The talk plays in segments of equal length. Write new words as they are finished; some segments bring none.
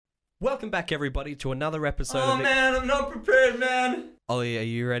Welcome back, everybody, to another episode Oh of... man, I'm not prepared, man. Ollie, are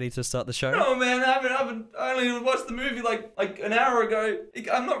you ready to start the show? No, man, I only watched the movie like an hour ago.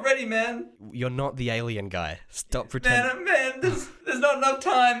 I'm not ready, man. You're not the alien guy. Stop pretending. Man, there's not enough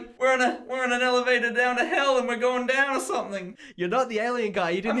time. We're on an elevator down to hell, and we're going down or something. You're not the alien guy.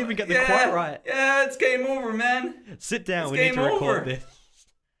 You didn't even get the quote right. Yeah, it's game over, man. Sit down. It's We need to game record over.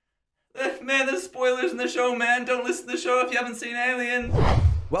 this. Man, there's spoilers in the show, man. Don't listen to the show if you haven't seen Alien.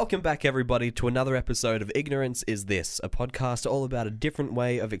 Welcome back, everybody, to another episode of Ignorance Is This, a podcast all about a different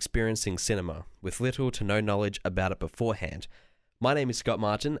way of experiencing cinema, with little to no knowledge about it beforehand. My name is Scott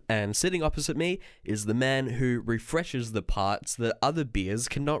Martin, and sitting opposite me is the man who refreshes the parts that other beers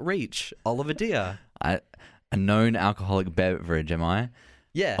cannot reach, Oliver Deer. A known alcoholic beverage, am I?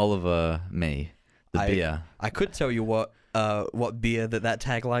 Yeah. Oliver, me, the beer. I could tell you what beer that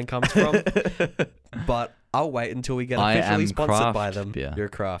tagline comes from, but I'll wait until we get officially sponsored by them. Beer. You're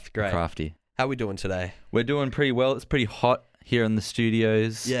craft, great. Crafty. How are we doing today? We're doing pretty well. It's pretty hot here in the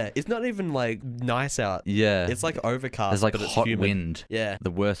studios. Yeah, it's not even like nice out. Yeah. It's like overcast. There's like but it's hot humid. wind. Yeah,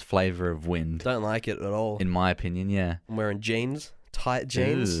 The worst flavor of wind, don't like it at all. in my opinion, yeah. I'm wearing jeans, tight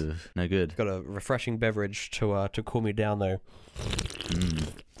jeans. Ugh, no good. Got a refreshing beverage to cool me down though.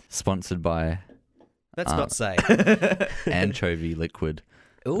 Sponsored by Let's not say. anchovy liquid.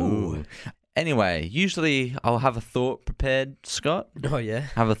 Ooh. Anyway, usually I'll have a thought prepared, Scott. Oh yeah.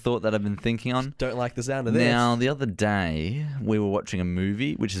 Have a thought that I've been thinking on. Don't like the sound of this. Now, the other day, we were watching a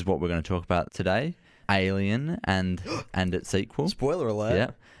movie, which is what we're going to talk about today, Alien and its sequel. Spoiler alert.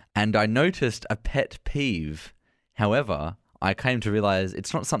 Yeah. And I noticed a pet peeve. However, I came to realize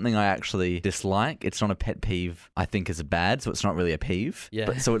it's not something I actually dislike. It's not a pet peeve I think is bad, so it's not really a peeve.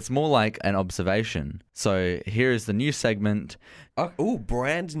 Yeah. So it's more like an observation. So here is the new segment. Oh,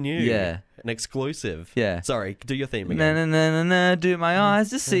 brand new. Yeah. An exclusive. Yeah. Sorry, do your theme Na again. na na na na, do my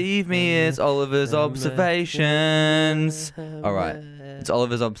eyes deceive me? It's Oliver's observations. All right, it's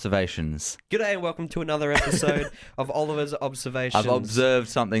Oliver's observations. G'day and welcome to another episode of Oliver's Observations. I've observed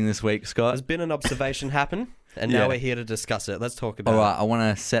something this week, Scott. There's been an observation happen, and now Yeah. we're here to discuss it. Let's talk about All right, I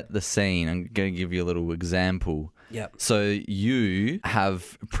want to set the scene. I'm going to give you a little example. it. Yep. So you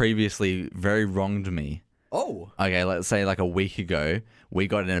have previously very wronged me. Oh. Okay, let's say like a week ago, we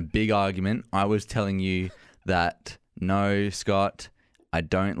got in a big argument. I was telling you that, no, Scott, I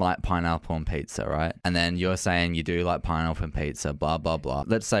don't like pineapple on pizza, right? And then you're saying you do like pineapple on pizza, blah, blah, blah.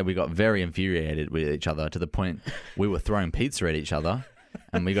 Let's say we got very infuriated with each other to the point we were throwing pizza at each other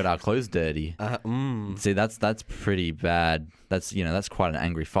and we got our clothes dirty. See, that's pretty bad. That's quite an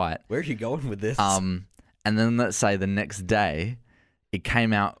angry fight. Where are you going with this? And then let's say the next day, it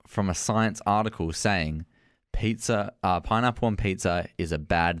came out from a science article saying pineapple on pizza is a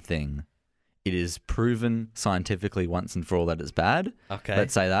bad thing. It is proven scientifically once and for all that it's bad. Okay.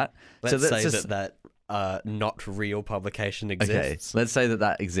 Let's say that. Let's say just, that not real publication okay, exists. let's say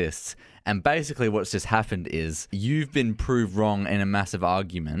that exists. And basically what's just happened is you've been proved wrong in a massive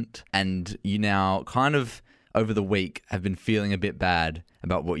argument and you now kind of over the week have been feeling a bit bad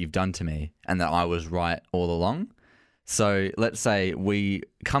about what you've done to me and that I was right all along. So let's say we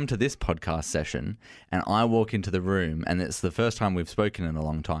come to this podcast session and I walk into the room and it's the first time we've spoken in a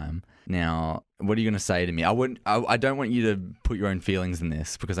long time. Now, what are you going to say to me? I don't want you to put your own feelings in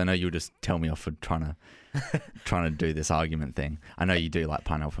this because I know you'll just tell me off for trying to do this argument thing. I know you do like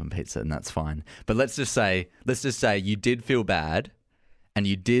pineapple and pizza and that's fine. But let's just say you did feel bad and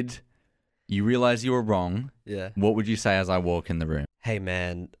you realize you were wrong. Yeah. What would you say as I walk in the room? Hey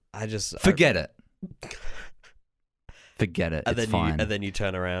man, Forget it. Forget it. It's fine. And then you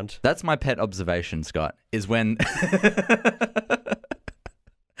turn around. That's my pet observation, Scott, is when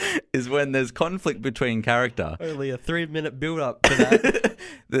there's conflict between character. Only a 3-minute build up to that.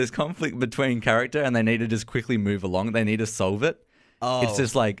 There's conflict between character and they need to just quickly move along. They need to solve it. Oh. It's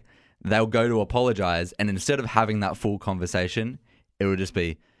just like they'll go to apologize and instead of having that full conversation, it would just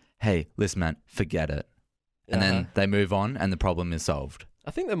be, hey, listen, man, forget it. And then they move on and the problem is solved. I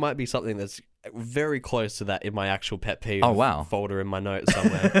think there might be something that's very close to that in my actual pet peeve folder in my notes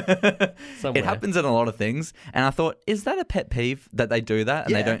somewhere. It happens in a lot of things. And I thought, is that a pet peeve that they do that?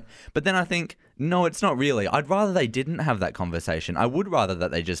 And they don't. But then I think, no, it's not really. I'd rather they didn't have that conversation. I would rather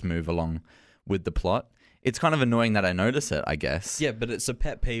that they just move along with the plot. It's kind of annoying that I notice it, I guess. Yeah, but it's a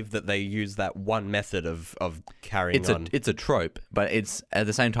pet peeve that they use that one method of carrying on. It's a trope, but it's at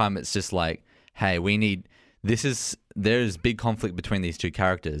the same time, it's just like, hey, there's big conflict between these two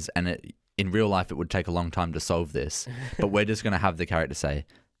characters and in real life it would take a long time to solve this, but we're just going to have the character say,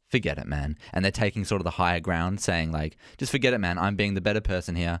 forget it, man. And they're taking sort of the higher ground, saying like, just forget it, man. I'm being the better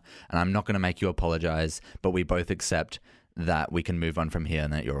person here, and I'm not going to make you apologize, but we both accept that we can move on from here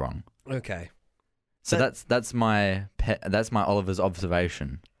and that you're wrong. Okay. So that's my Oliver's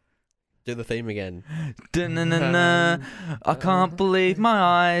observation. Do the theme again. Da-na-na-na, I can't believe my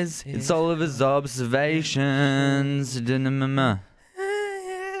eyes. It's Oliver's observations. Da-na-na-na.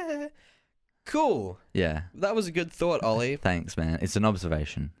 Cool. Yeah. That was a good thought, Ollie. Thanks, man. It's an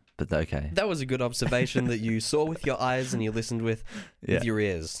observation, but okay. That was a good observation that you saw with your eyes and you listened with your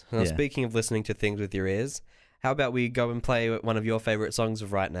ears. Now, speaking of listening to things with your ears, how about we go and play one of your favorite songs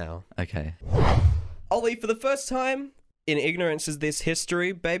of right now? Okay. Ollie, for the first time in Ignorance Is This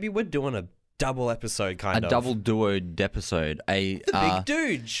History, baby, we're doing a double episode, kind A of. double duoed episode. The Big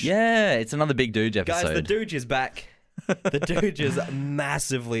Dooge. Yeah, it's another Big Dooge episode. Guys, the Dooge is back. The Dooge is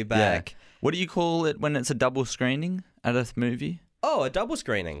massively back. Yeah. What do you call it when it's a double screening at a movie? Oh, a double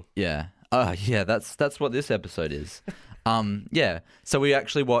screening. Yeah. Oh, yeah, that's what this episode is. Yeah. So we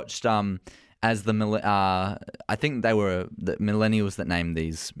actually watched as the I think they were the millennials that named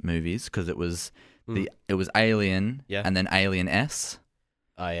these movies because it was Alien and then Alien S.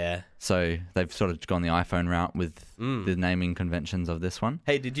 Oh yeah. So they've sort of gone the iPhone route with the naming conventions of this one.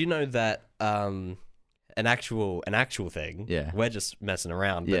 Hey, did you know that an actual thing? Yeah. We're just messing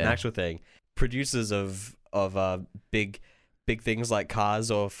around, but an actual thing. Producers of big things like cars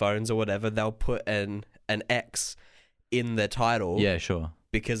or phones or whatever, they'll put an X in their title. Yeah, sure.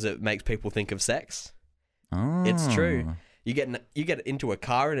 Because it makes people think of sex. Oh. It's true. You get into a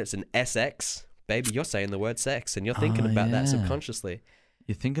car and it's an SX. Baby, you're saying the word sex and you're thinking about that subconsciously.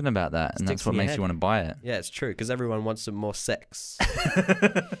 You're thinking about that, and that's what makes you want to buy it. Yeah, it's true, because everyone wants some more sex.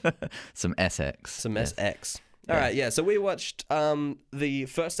 Some SX. Some SX. All right, yeah, so we watched the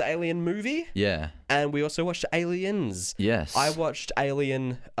first Alien movie. Yeah. And we also watched Aliens. Yes. I watched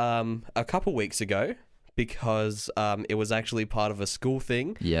Alien a couple weeks ago because it was actually part of a school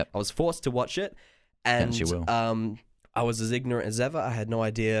thing. Yep. I was forced to watch it. And you will. I was as ignorant as ever. I had no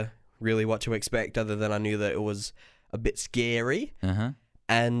idea really what to expect other than I knew that it was a bit scary. Uh-huh.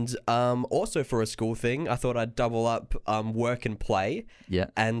 And also for a school thing, I thought I'd double up work and play. Yeah.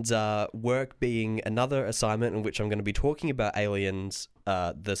 And work being another assignment in which I'm going to be talking about Aliens,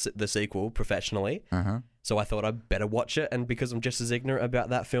 the sequel, professionally. Uh-huh. So I thought I'd better watch it. And because I'm just as ignorant about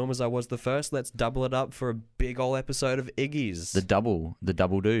that film as I was the first, let's double it up for a big ol' episode of Iggy's. The double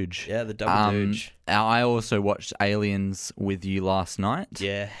dooge. Yeah, the double dooge. I also watched Aliens with you last night.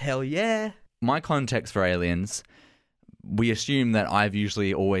 Yeah, hell yeah. My context for Aliens, we assume that I've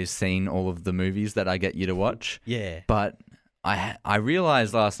usually always seen all of the movies that I get you to watch. Yeah. But I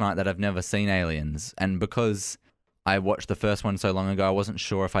realized last night that I've never seen Aliens, and because I watched the first one so long ago, I wasn't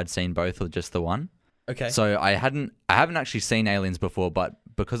sure if I'd seen both or just the one. Okay. So I haven't actually seen Aliens before, but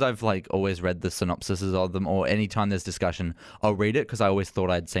because I've like always read the synopsises of them, or anytime there's discussion, I'll read it because I always thought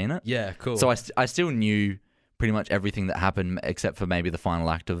I'd seen it. Yeah, cool. So I still knew pretty much everything that happened except for maybe the final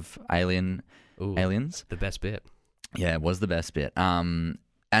act of Aliens. The best bit. Yeah, it was the best bit. And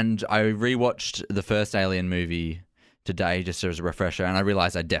I rewatched the first Alien movie today just as a refresher, and I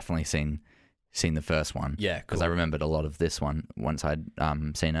realized I'd definitely seen the first one. Yeah, cool. Because I remembered a lot of this one once I'd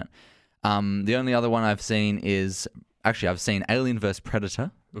seen it. The only other one I've seen is actually I've seen Alien vs Predator,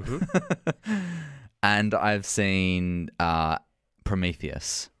 and I've seen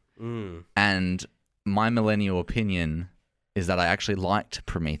Prometheus. And my millennial opinion is that I actually liked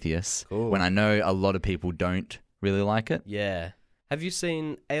Prometheus when I know a lot of people don't really like it. Yeah. Have you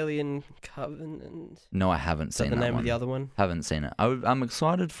seen Alien Covenant? No, I haven't seen Is that the name one. of the other one? Haven't seen it. I'm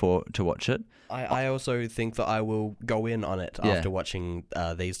excited to watch it. I also think that I will go in on it after watching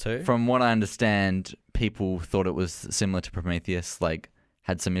these two. From what I understand, people thought it was similar to Prometheus, like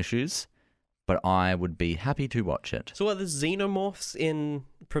had some issues, but I would be happy to watch it. So are the xenomorphs in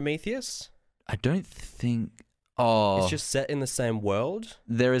Prometheus? I don't think... Oh, it's just set in the same world?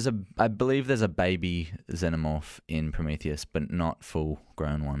 I believe there's a baby xenomorph in Prometheus, but not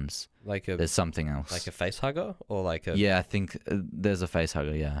full-grown ones. There's something else. Like a face hugger? Or like a... Yeah, I think there's a face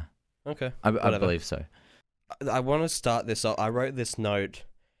hugger, yeah. Okay. I believe so. I want to start this off. I wrote this note,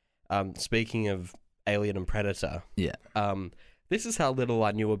 speaking of Alien and Predator. Yeah. This is how little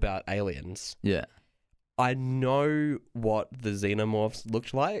I knew about aliens. Yeah. I know what the xenomorphs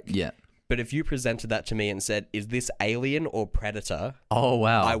looked like. Yeah. But if you presented that to me and said, "Is this Alien or Predator?" Oh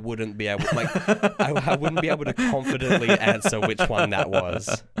wow! I wouldn't be able, I wouldn't be able to confidently answer which one that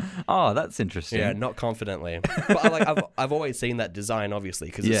was. Oh, that's interesting. Yeah, not confidently. But I've always seen that design, obviously,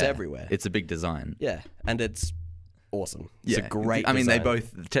 because it's everywhere. It's a big design. Yeah, and it's awesome. It's a great. I mean, design.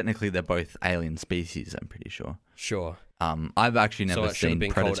 they're both alien species. I'm pretty sure. Sure. I've actually never so it should seen have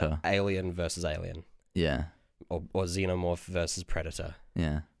been Predator. called Alien versus Alien. Yeah. Or Xenomorph versus Predator.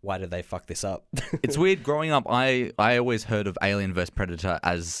 Yeah. Why did they fuck this up? It's weird. Growing up, I always heard of Alien vs Predator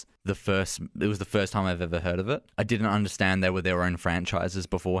as it was the first time I've ever heard of it. I didn't understand they were their own franchises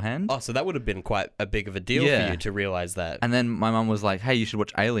beforehand. Oh, so that would have been quite a big of a deal Yeah. for you to realize that. And then my mum was like, "Hey, you should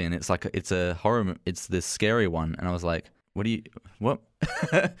watch Alien. It's a horror. It's this scary one." And I was like, "What?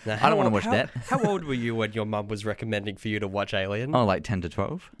 Now, I don't want to watch that." How old were you when your mum was recommending for you to watch Alien? Oh, like 10 to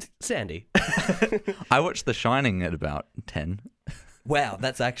 12. Sandy. I watched The Shining at about 10. Wow,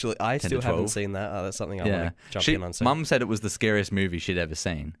 that's actually... I 10 still to haven't 12. seen that. Oh, that's something I Yeah. want to jump in on soon. Mum said it was the scariest movie she'd ever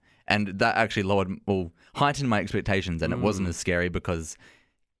seen. And that actually heightened my expectations, and it wasn't as scary because,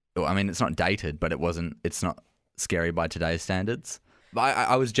 I mean, it's not dated, but it's not scary by today's standards. But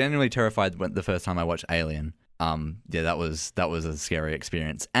I was genuinely terrified the first time I watched Alien. Yeah, that was a scary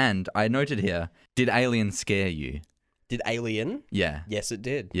experience. And I noted here, did Alien scare you? Did Alien? Yeah. Yes, it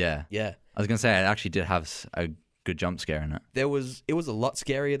did. Yeah. Yeah. I was going to say, it actually did have a good jump scare in it. It was a lot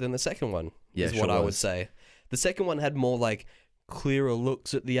scarier than the second one, Yeah, is sure what I would was. say. The second one had more, like, clearer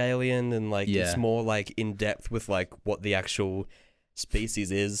looks at the alien, and, like, Yeah. it's more, like, in-depth with, like, what the actual species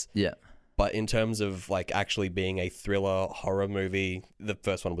is. Yeah. But in terms of, like, actually being a thriller horror movie, the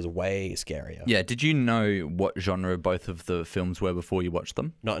first one was way scarier. Yeah. Did you know what genre both of the films were before you watched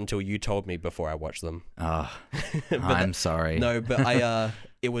them? Not until you told me before I watched them. Oh, But I'm sorry. No, but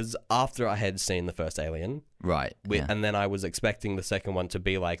it was after I had seen the first Alien, Right. Yeah. and then I was expecting the second one to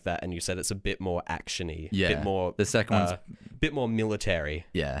be like that, and you said it's a bit more actiony, Yeah. bit more The second one's bit more military,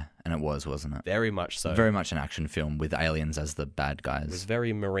 yeah, and it wasn't it? very much so. Very much an action film with aliens as the bad It was guys.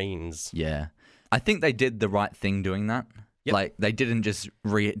 very Marines. Yeah. I think they did the right thing doing that. Yep. Like, they didn't just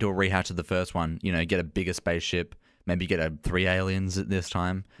do a rehash of the first one, get a bigger spaceship, maybe get 3 aliens at this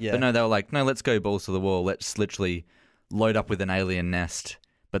time. Yeah. But no, they were like, no, let's go balls to the wall. Let's literally load up with an alien nest,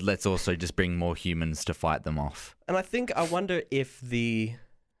 but let's also just bring more humans to fight them off. And I wonder if the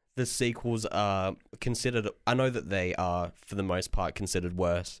sequels are considered. I know that they are, for the most part, considered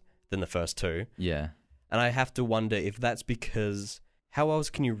worse than the first two, Yeah. and I have to wonder if that's because how else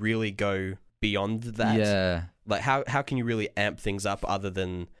can you really go beyond that? Yeah. Like how can you really amp things up other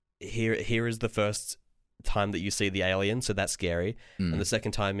than here is the first time that you see the alien, so that's scary, Mm. and the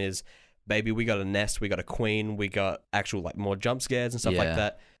second time is, baby, we got a nest, we got a queen, we got actual like more jump scares and stuff like Yeah.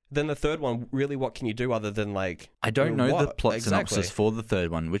 that. Then the third one, really, what can you do other than like? I don't know the what? plot Exactly. synopsis for the third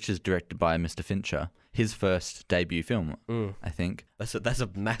one, which is directed by Mr. Fincher. His first debut film, Mm. I think. That's a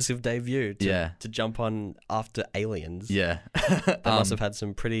massive debut to jump on after Aliens. Yeah. That must have had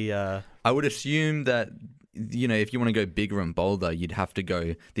some pretty I would assume that, if you want to go bigger and bolder, you'd have to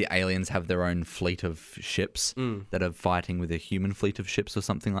go, the aliens have their own fleet of ships that are fighting with a human fleet of ships or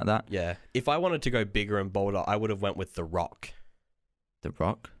something like that. yeah. If I wanted to go bigger and bolder, I would have went with The Rock. The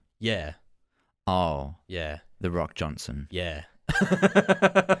Rock? Yeah. Oh, Yeah. The Rock Johnson. Yeah.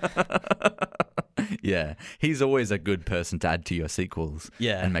 Yeah. He's always a good person to add to your sequels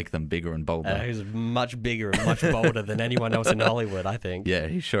Yeah. and make them bigger and bolder. He's much bigger and much bolder than anyone else in Hollywood, I think. Yeah,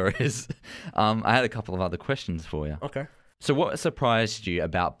 he sure is. I had a couple of other questions for you. Okay. So what surprised you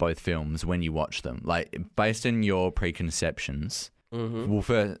about both films when you watched them? Like, based on your preconceptions,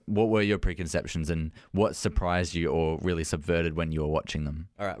 what were your preconceptions and what surprised you or really subverted when you were watching them?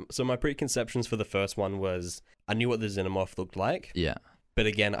 All right. So my preconceptions for the first one was I knew what the Xenomorph looked like, Yeah. but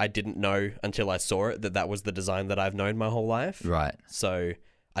again, I didn't know until I saw it that was the design that I've known my whole life. Right. So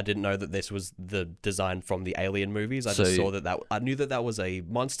I didn't know that this was the design from the Alien movies. I So- just saw that I knew that was a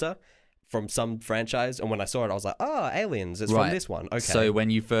monster from some franchise, and when I saw it, I was like, "Oh, Aliens! It's Right. from this one." Okay. So when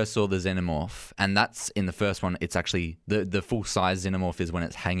you first saw the Xenomorph, and that's in the first one, it's actually the full size Xenomorph is when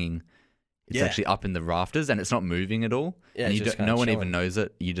it's hanging. It's Yeah. actually up in the rafters and it's not moving at all. Yeah, and it's you just no kinda one chilling. even knows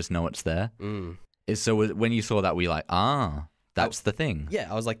it. You just know it's there. Mm. So when you saw that, were you like, that's the thing? Yeah,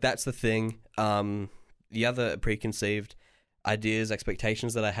 I was like, "That's the thing." The other preconceived ideas,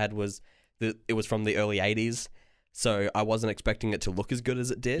 expectations that I had was that it was from the early '80s, so I wasn't expecting it to look as good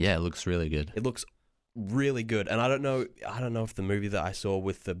as it did. Yeah, it looks really good. It looks really good, and I don't know if the movie that I saw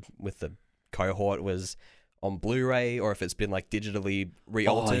with the cohort was on Blu-ray or if it's been like digitally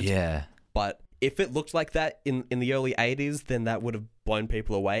re-altered. Oh, yeah. But if it looked like that in the early '80s, then that would have blown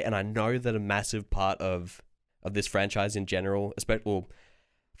people away. And I know that a massive part of this franchise in general, especially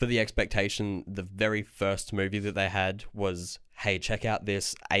for the expectation, the very first movie that they had was, "Hey, check out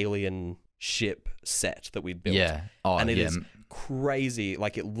this alien ship set that we built." Yeah. Oh, and it yeah. is crazy.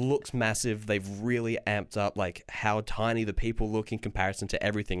 Like, it looks massive. They've really amped up like how tiny the people look in comparison to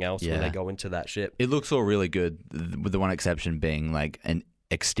everything else when Yeah. they go into that ship. It looks all really good, with the one exception being like an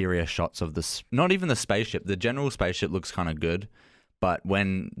exterior shots of not even the spaceship. The general spaceship looks kind of good, but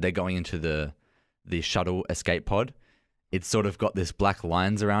when they're going into the shuttle escape pod, it's sort of got this black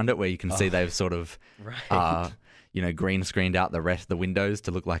lines around it where you can see they've sort of, Right. green screened out the rest of the windows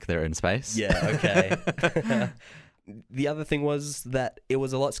to look like they're in space. Yeah, okay. The other thing was that it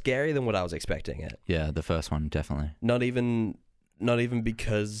was a lot scarier than what I was expecting it. Yeah, the first one, definitely. Not even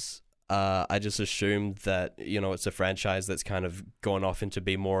because I just assumed that, it's a franchise that's kind of gone off into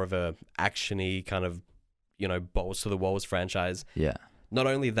be more of a actiony kind of, balls to the walls franchise. Yeah. Not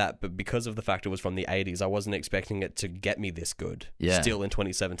only that, but because of the fact it was from the 80s, I wasn't expecting it to get me this good. Yeah. Still in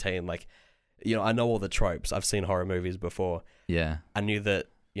 2017. Like, I know all the tropes. I've seen horror movies before. Yeah. I knew that,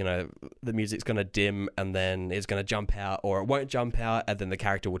 the music's going to dim and then it's going to jump out, or it won't jump out and then the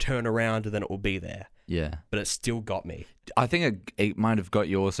character will turn around and then it will be there. Yeah. But it still got me. I think it might have got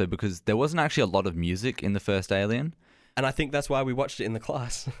you also because there wasn't actually a lot of music in the first Alien. And I think that's why we watched it in the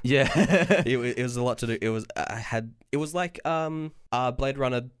class. Yeah. It was a lot to do. It was like Blade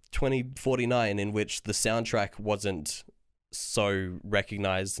Runner 2049, in which the soundtrack wasn't so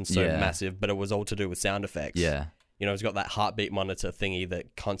recognized and so massive, but it was all to do with sound effects. Yeah. It's got that heartbeat monitor thingy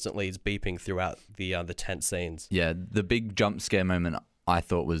that constantly is beeping throughout the tense scenes. Yeah, the big jump scare moment I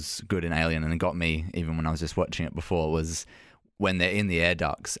thought was good in Alien, and it got me even when I was just watching it before, was when they're in the air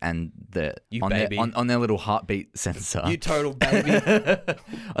ducts and on their little heartbeat sensor. You total baby.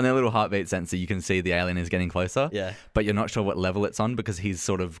 On their little heartbeat sensor, you can see the alien is getting closer. Yeah. But you're not sure what level it's on because he's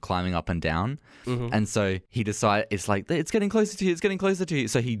sort of climbing up and down. Mm-hmm. And so he decides, it's like, it's getting closer to you, it's getting closer to you.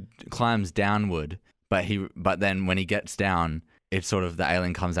 So he climbs downward, but then when he gets down, it's sort of the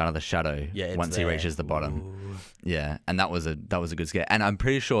alien comes out of the shadow once he reaches the bottom. Ooh. Yeah, and that was a good scare. And I'm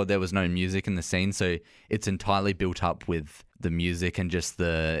pretty sure there was no music in the scene, so it's entirely built up with the music and just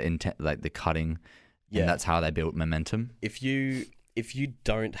the cutting. Yeah, and that's how they built momentum. If you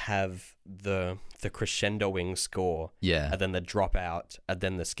don't have the crescendoing score, and then the dropout, and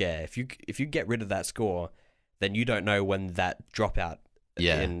then the scare, if you get rid of that score, then you don't know when that dropout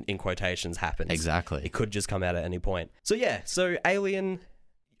in quotations happens. Exactly. It could just come out at any point. So Alien,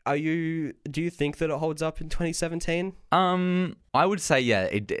 do you think that it holds up in 2017? I would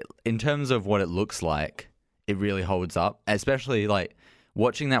say in terms of what it looks like, it really holds up, especially like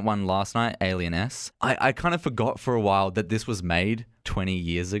watching that one last night, Alien S. I kind of forgot for a while that this was made 20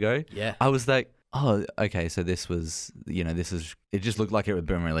 years ago. Yeah. I was like, oh, okay, so this was, it just looked like it had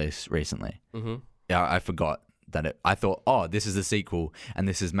been released recently. Mm-hmm. Yeah, I forgot that I thought, oh, this is a sequel and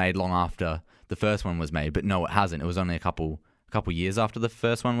this is made long after the first one was made. But no, it hasn't. It was only a couple years after the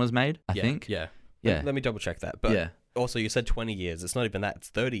first one was made, I think. Yeah. Yeah. Let me double check that. But also, you said 20 years. It's not even that. It's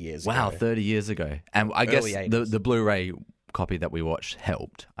 30 years ago. Wow, 30 years ago. And I guess Early 80s. the Blu-ray copy that we watched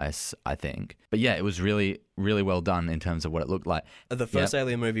helped, I think. But yeah, it was really, really well done in terms of what it looked like. The first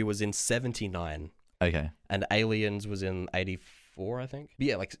Alien movie was in 79. Okay. And Aliens was in 84, I think. But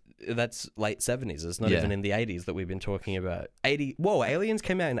yeah, like, that's late 70s. It's not even in the 80s that we've been talking about. Aliens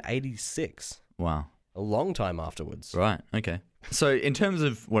came out in 86. Wow. A long time afterwards. Right, okay. So in terms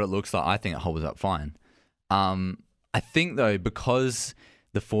of what it looks like, I think it holds up fine. I think, though, because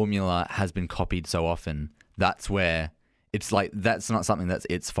the formula has been copied so often, that's where it's like, that's not something that's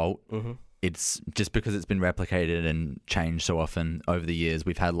its fault. Mm-hmm. It's just because it's been replicated and changed so often over the years.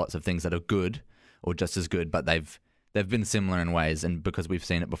 We've had lots of things that are good or just as good, but they've been similar in ways. And because we've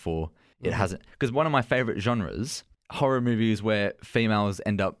seen it before, it hasn't. Because one of my favorite genres, horror movies where females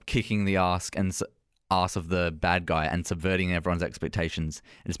end up kicking the ass of the bad guy and subverting everyone's expectations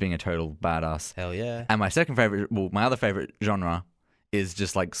and just being a total badass. Hell yeah. And my other favorite genre is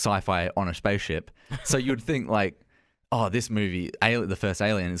just like sci-fi on a spaceship. So you'd think like, oh, this movie, the first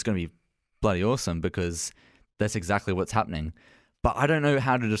Alien, is going to be bloody awesome because that's exactly what's happening. But I don't know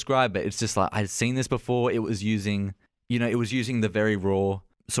how to describe it. It's just like, I'd seen this before. It was using the very raw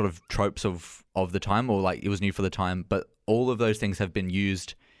sort of tropes of the time, or like it was new for the time. But all of those things have been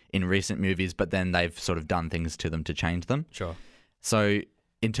used in recent movies, but then they've sort of done things to them to change them. Sure. So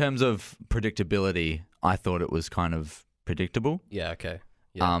in terms of predictability, I thought it was kind of predictable. Yeah, okay.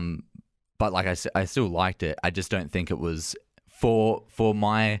 Yeah. But like I still liked it. I just don't think it was, for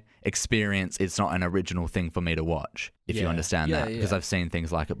my experience, it's not an original thing for me to watch, if you understand that, because I've seen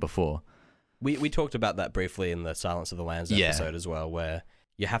things like it before. We talked about that briefly in the Silence of the Lambs episode as well, where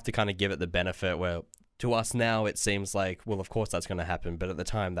you have to kind of give it the benefit where, to us now, it seems like, well, of course that's going to happen, but at the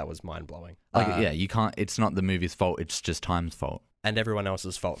time that was mind-blowing. You can't, it's not the movie's fault, it's just time's fault. And everyone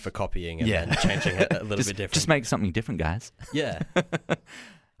else's fault for copying and then changing it a little bit different. Just make something different, guys. Yeah.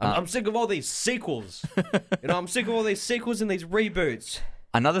 I'm sick of all these sequels. I'm sick of all these sequels and these reboots.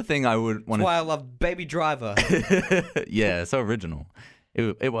 Another thing I would want to... That's why I love Baby Driver. Yeah, so original.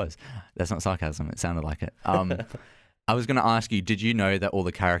 It was. That's not sarcasm. It sounded like it. I was going to ask you, did you know that all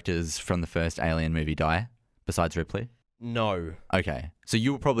the characters from the first Alien movie die, besides Ripley? No. Okay. So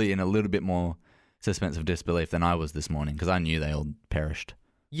you were probably in a little bit more suspense of disbelief than I was this morning because I knew they all perished.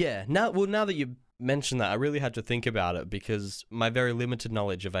 Yeah. Now that you mention that, I really had to think about it because my very limited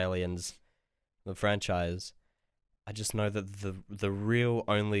knowledge of Aliens, the franchise, I just know that the real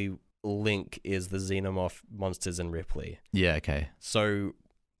only link is the Xenomorph monsters and Ripley. Yeah, okay. So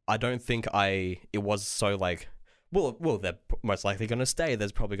I don't think it was so like, well, they're most likely going to stay.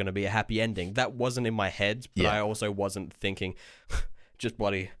 There's probably going to be a happy ending. That wasn't in my head, but Yeah. I also wasn't thinking just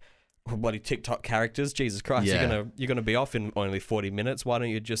bloody TikTok characters. Jesus Christ, Yeah. you're gonna be off in only 40 minutes. Why don't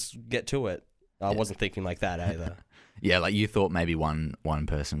you just get to it? I Yeah. wasn't thinking like that either. Yeah, like you thought maybe one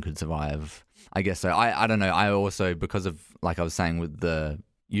person could survive. I guess so. I don't know. I also, because of, like I was saying, with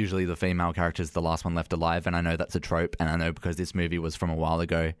usually the female character is the last one left alive, and I know that's a trope, and I know because this movie was from a while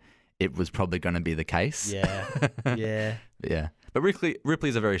ago, it was probably going to be the case. Yeah, yeah. Yeah. But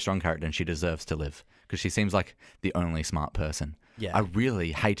Ripley's a very strong character, and she deserves to live because she seems like the only smart person. Yeah. I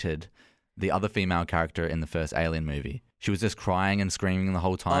really hated the other female character in the first Alien movie. She was just crying and screaming the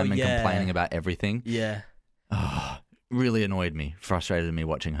whole time and yeah. complaining about everything. Yeah. Really annoyed me, frustrated me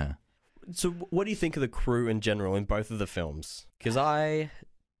watching her. So what do you think of the crew in general in both of the films? Because I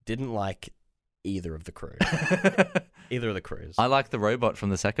didn't like either of the crew. Either of the crews. I like the robot from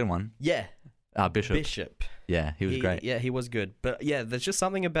the second one. Yeah. Bishop. Yeah, he was great. Yeah, he was good. But yeah, there's just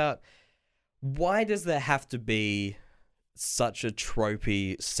something about why does there have to be such a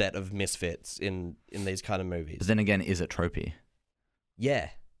tropey set of misfits in these kind of movies? But then again, is it tropey? Yeah.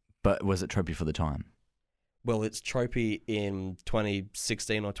 But was it tropey for the time? Well, it's tropey in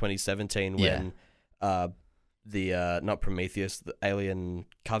 2016 or 2017 Yeah. when not Prometheus, the Alien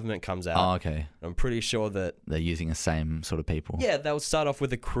Covenant comes out. Oh, okay. I'm pretty sure that They're using the same sort of people. yeah, they'll start off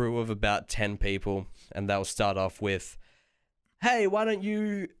with a crew of about 10 people, and they'll start off with, "Hey, why don't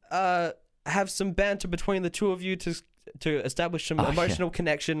you have some banter between the two of you to establish some emotional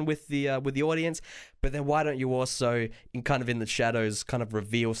connection with the audience? But then why don't you also, in the shadows, kind of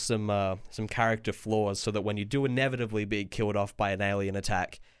reveal some character flaws so that when you do inevitably be killed off by an alien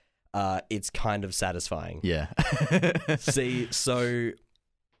attack, it's kind of satisfying." Yeah. See, so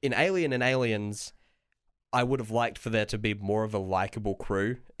in Alien and Aliens, I would have liked for there to be more of a likable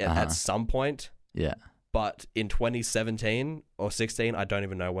crew at some point. Yeah. But in 2017 or 16, I don't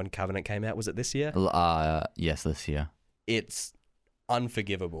even know when Covenant came out. Was it this year? Yes, this year. It's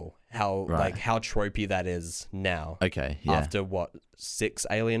unforgivable how Right. how tropey that is now. Okay, yeah. After what, 6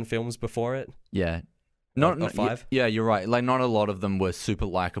 Alien films before it? Yeah. Or 5? Yeah, you're right. Like, not a lot of them were super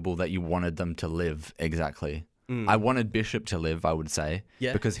likable that you wanted them to live exactly. Mm. I wanted Bishop to live, I would say.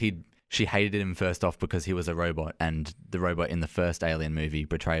 Yeah. Because she hated him first off because he was a robot, and the robot in the first Alien movie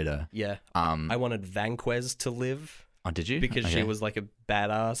betrayed her. Yeah. I wanted Vanquez to live Oh, did you? because she Okay. was like a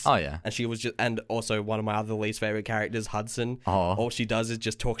badass. Oh, yeah. And she was and also one of my other least favorite characters, Hudson. Oh. All she does is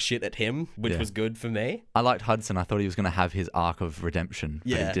just talk shit at him, which Yeah. was good for me. I liked Hudson. I thought he was going to have his arc of redemption,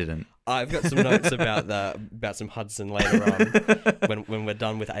 but Yeah. he didn't. I've got some notes about some Hudson later on when we're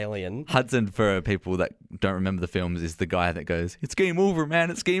done with Alien. Hudson, for people that don't remember the films, is the guy that goes, "It's game over, man.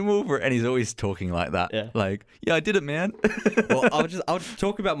 It's game over," and he's always talking like that. Yeah. Like, "Yeah, I did it, man." Well, I'll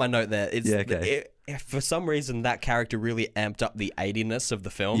talk about my note there. It's Yeah, okay. For some reason, that character really amped up the 80ness of the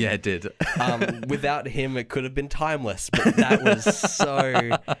film. Yeah, it did. Without him, it could have been timeless, but that was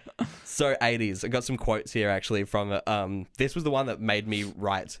so 80s. I got some quotes here actually from it. This was the one that made me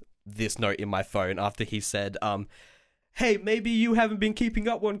write this note in my phone after he said, "Hey, maybe you haven't been keeping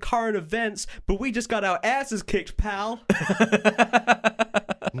up on current events, but we just got our asses kicked, pal."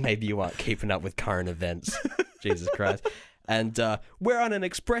 Maybe you aren't keeping up with current events. Jesus Christ. And we're on an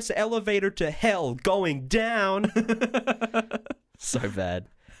express elevator to hell going down. So bad.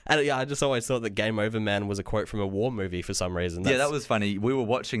 And yeah, I just always thought that Game Over Man was a quote from a war movie for some reason. Yeah, that was funny. We were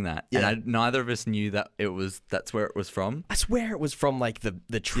watching that, Yeah. and neither of us knew that that's where it was from. I swear it was from like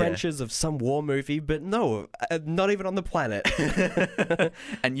the trenches of some war movie, but no, not even on the planet.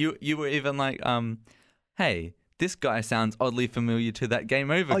 And you were even like, "Hey, this guy sounds oddly familiar to that Game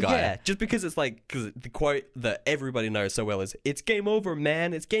Over guy." Yeah, just because it's like, because the quote that everybody knows so well is, "It's game over,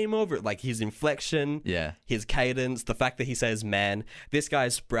 man, it's game over." Like his inflection, Yeah. his cadence, the fact that he says man. This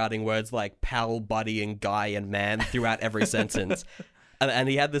guy's sprouting words like pal, buddy, and guy and man throughout every sentence. And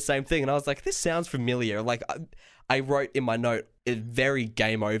he had the same thing, and I was like, this sounds familiar. Like, I wrote in my note, "It's very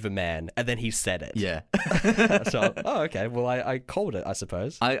game over, man," and then he said it. Yeah. So, oh, okay, well, I called it, I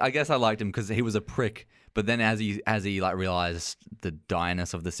suppose. I guess I liked him because he was a prick, but then as he like realized the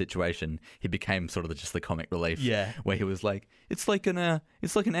direness of the situation, he became sort of just the comic relief. Yeah. Where he was like, "It's like an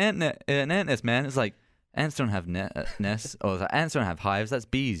ant nest, man." It's like, ants don't have nests. Or ants don't have hives. That's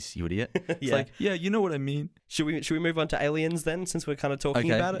bees, you idiot. It's Yeah. like, yeah, you know what I mean. Should we move on to aliens then, since we're kind of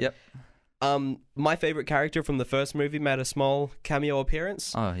talking about it? Yep. My favorite character from the first movie made a small cameo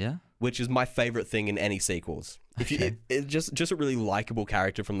appearance, Oh, yeah? which is my favorite thing in any sequels. If Okay. it's just a really likable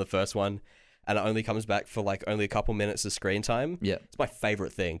character from the first one, and it only comes back for like only a couple minutes of screen time. Yeah. It's my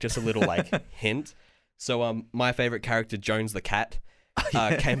favorite thing. Just a little like hint. So my favorite character, Jones the cat,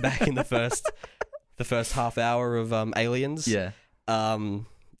 came back in the first half hour of Aliens. Yeah.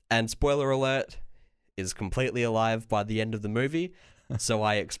 And spoiler alert, is completely alive by the end of the movie. So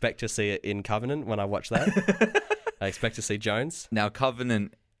I expect to see it in Covenant when I watch that. I expect to see Jones. Now,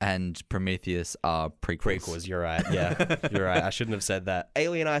 Covenant and Prometheus are prequels. Prequels, you're right. Yeah, you're right. I shouldn't have said that.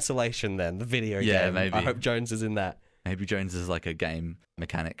 Alien Isolation, then the video Yeah, game. maybe. I hope Jones is in that. Maybe Jones is like a game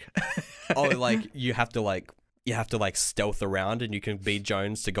mechanic. Oh, like you have to stealth around, and you can be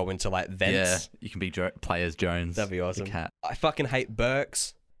Jones to go into like Yeah, vents. you can be play as Jones. That'd be awesome. The cat. I fucking hate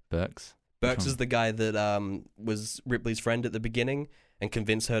Burks. Burks. Burks is the guy that was Ripley's friend at the beginning and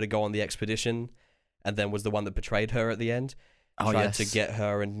convinced her to go on the expedition, and then was the one that betrayed her at the end. Oh, Tried yes. to get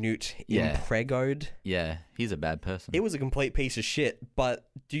her and Newt Yeah. impregoed. Yeah, he's a bad person. It was a complete piece of shit, but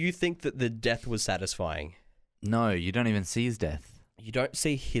do you think that the death was satisfying? No, you don't even see his death. You don't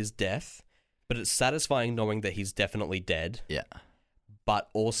see his death, but it's satisfying knowing that he's definitely dead, Yeah. but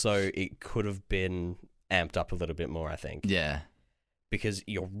also it could have been amped up a little bit more, I think. Yeah. Because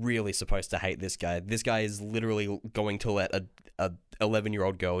you're really supposed to hate this guy. This guy is literally going to let a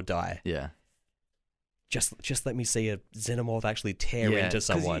 11-year-old girl die. Yeah. Just let me see a xenomorph actually tear into 'cause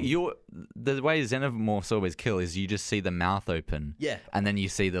someone. the way xenomorphs always kill is you just see the mouth open. Yeah. And then you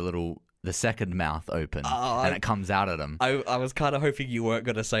see the second mouth open, Oh, and it comes out at him. I was kind of hoping you weren't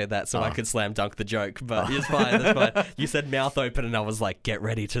going to say that so I Oh. could slam dunk the joke, but it's fine. That's fine. You said mouth open, and I was like, get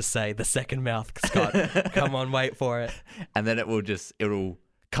ready to say the second mouth, Scott. Come on, wait for it. And then it'll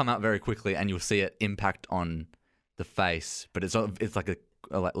come out very quickly, and you'll see it impact on the face, but it's like a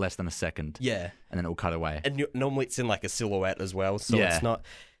less than a second. Yeah. And then it will cut away. And normally it's in like a silhouette as well, so Yeah. it's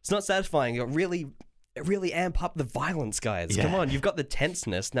not satisfying. It really amp up the violence, guys. Yeah. Come on, you've got the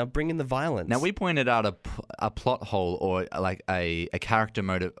tenseness. Now bring in the violence. Now we pointed out a plot hole or like a character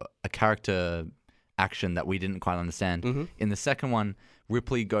motive, a character action that we didn't quite understand. Mm-hmm. In the second one,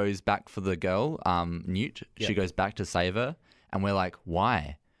 Ripley goes back for the girl, Newt. Yeah. She goes back to save her, and we're like,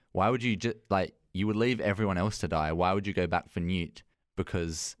 why? Why would you you would leave everyone else to die? Why would you go back for Newt?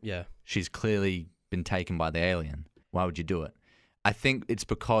 Because Yeah. she's clearly been taken by the alien. Why would you do it? I think it's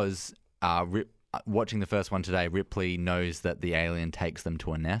because watching the first one today, Ripley knows that the alien takes them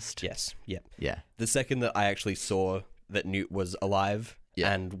to a nest. Yes. Yeah. Yeah. The second that I actually saw that Newt was alive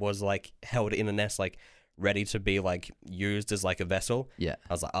Yeah. and was like held in a nest, like ready to be like used as like a vessel, Yeah.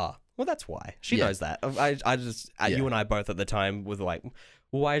 I was like, well, that's why. She Yeah. knows that. I just, Yeah. you and I both at the time were like,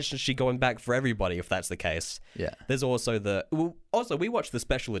 well, why isn't she going back for everybody if that's the case? Yeah. There's also we watched the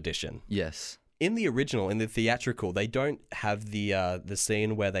special edition. Yes. In the original, in the theatrical, they don't have the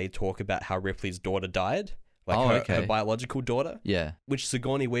scene where they talk about how Ripley's daughter died, like her biological daughter, Yeah. which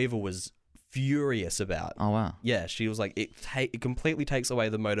Sigourney Weaver was furious about. Oh wow. Yeah, she was like, it completely takes away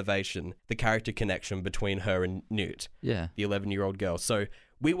the motivation, the character connection between her and Newt, Yeah. the 11-year-old girl. So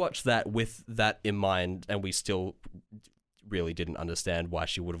we watched that with that in mind, and we still really didn't understand why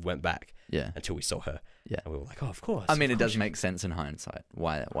she would have went back Yeah. until we saw her. Yeah. And we were like, oh, of course. I mean, it of does course. make sense in hindsight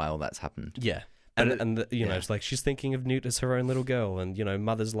why all that's happened. Yeah. But And you know, yeah. it's like she's thinking of Newt as her own little girl, and you know,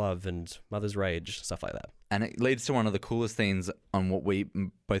 mother's love and mother's rage, stuff like that. And it leads to one of the coolest scenes on what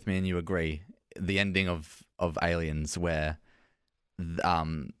both me and you agree, the ending of Aliens, where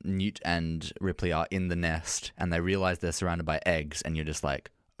Newt and Ripley are in the nest and they realize they're surrounded by eggs, and you're just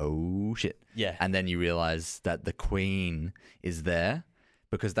like, oh shit. Yeah. And then you realize that the queen is there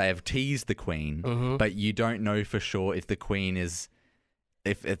because they have teased the queen, Mhm. but you don't know for sure if the queen is,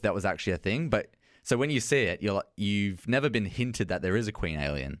 if that was actually a thing. But so when you see it, you've never been hinted that there is a queen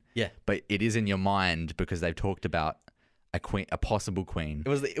alien. Yeah. But it is in your mind because they've talked about a possible queen.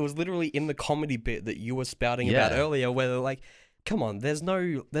 It was literally in the comedy bit that you were spouting Yeah. about earlier, where they're like, come on, there's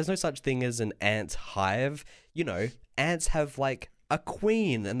no such thing as an ant hive. You know, ants have like a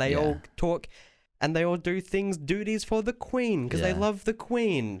queen, and they Yeah. all talk, and they all do duties for the queen because they Yeah. love the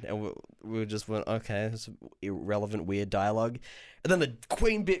queen. And we just went, okay, this is irrelevant, weird dialogue. And then the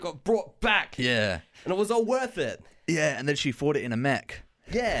queen bit got brought back, Yeah. and it was all worth it. Yeah, and then she fought it in a mech.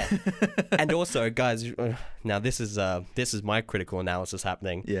 Yeah. And also, guys, now this is my critical analysis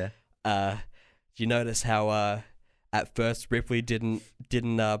happening. Yeah. You notice how at first Ripley didn't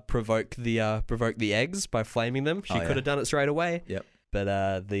provoke the eggs by flaming them. She Oh, could yeah. have done it straight away. Yep.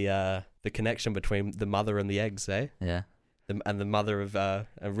 the connection between the mother and the eggs, eh? Yeah. And the mother of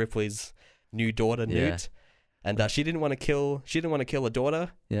Ripley's new daughter, Newt. And she didn't want to kill her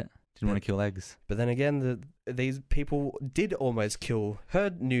daughter. Yeah. Didn't want to kill eggs. But then again, these people did almost kill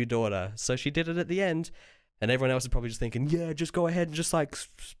her new daughter, so she did it at the end. And everyone else is probably just thinking, yeah, just go ahead and just like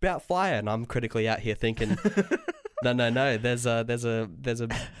spout fire. And I'm critically out here thinking, no. There's a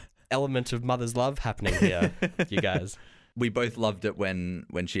element of mother's love happening here, you guys. We both loved it when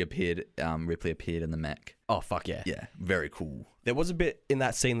she appeared. Ripley appeared in the mech. Oh fuck yeah! Yeah, very cool. There was a bit in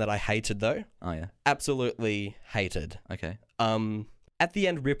that scene that I hated though. Oh yeah, absolutely hated. Okay. At the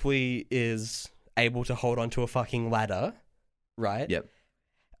end, Ripley is able to hold onto a fucking ladder, right? Yep.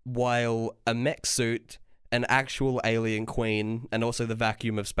 While a mech suit, an actual alien queen, and also the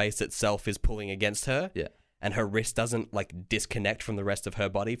vacuum of space itself is pulling against her. Yeah. And her wrist doesn't like disconnect from the rest of her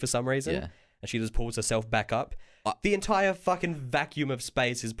body for some reason. Yeah. And she just pulls herself back up. The entire fucking vacuum of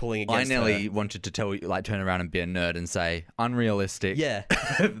space is pulling against her. I nearly wanted to tell you, like, turn around and be a nerd and say, unrealistic. Yeah.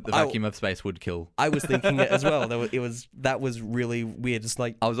 The vacuum of space would kill. I was thinking it as well. That was really weird. It's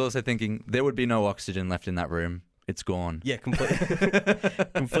like, I was also thinking there would be no oxygen left in that room. It's gone. Yeah,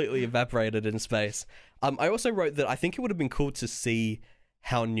 completely evaporated in space. I also wrote that I think it would have been cool to see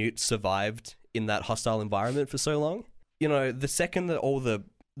how Newt survived in that hostile environment for so long. You know, the second that all the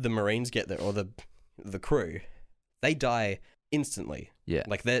Marines get there, or the crew, they die instantly. Yeah.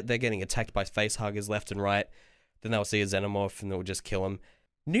 Like they're getting attacked by facehuggers left and right. Then they'll see a xenomorph and they'll just kill him.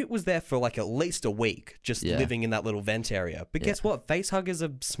 Newt was there for like at least a week, just living in that little vent area. But guess what? Facehuggers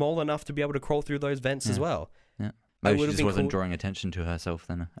are small enough to be able to crawl through those vents as well. Yeah. Maybe she just wasn't drawing attention to herself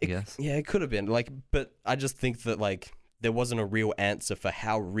then, I guess. Yeah, it could have been. But I just think that like there wasn't a real answer for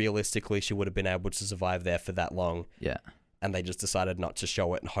how realistically she would have been able to survive there for that long. Yeah. And they just decided not to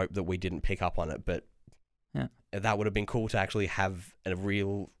show it and hope that we didn't pick up on it. But that would have been cool to actually have a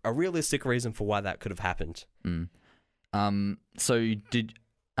realistic reason for why that could have happened. So you did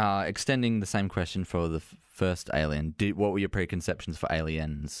extending the same question for the first Alien. What were your preconceptions for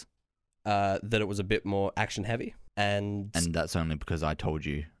Aliens? That it was a bit more action heavy, and that's only because I told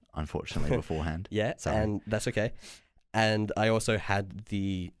you, unfortunately, beforehand. Yeah, sorry. And that's okay. And I also had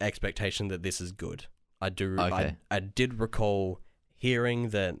the expectation that this is good. I did recall hearing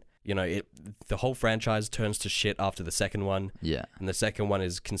that, you know, the whole franchise turns to shit after the second one. Yeah. And the second one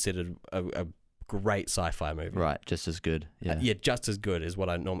is considered a great sci-fi movie. Right, just as good. Yeah. Yeah, just as good is what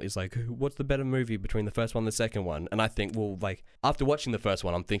I normally... It's like, what's the better movie between the first one and the second one? And I think, well, like, after watching the first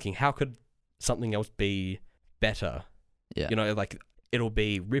one, I'm thinking, how could something else be better? Yeah. You know, like, it'll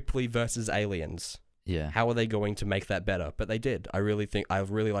be Ripley versus Aliens. Yeah. How are they going to make that better? But they did. I really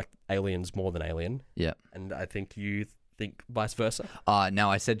like Aliens more than Alien. Yeah. And I think you think vice versa. Now,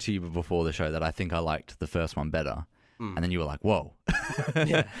 I said to you before the show that I think I liked the first one better. And then you were like, whoa.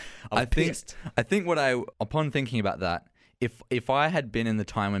 Yeah. I think upon thinking about that, if I had been in the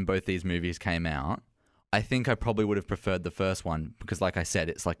time when both these movies came out, I think I probably would have preferred the first one because, like I said,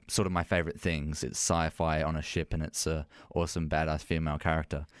 it's like sort of my favorite things. It's sci-fi on a ship and it's a awesome badass female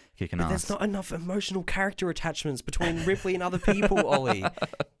character kicking ass. There's not enough emotional character attachments between Ripley and other people, Ollie.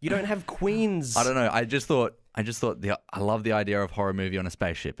 You don't have queens. I don't know. I just thought I love the idea of horror movie on a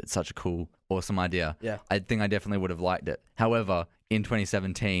spaceship. It's such a cool, awesome idea. Yeah. I think I definitely would have liked it. However, in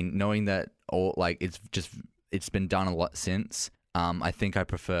 2017, knowing that it's been done a lot since, I think I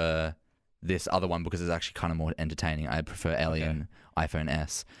prefer this other one because it's actually kind of more entertaining. I prefer Alien iPhone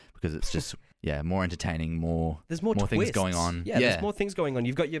S because it's just more entertaining, there's more things going on. Yeah, there's more things going on.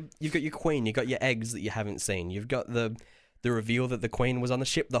 You've got your queen, you've got your eggs that you haven't seen. You've got the reveal that the queen was on the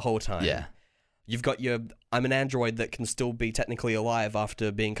ship the whole time. Yeah. You've got I'm an android that can still be technically alive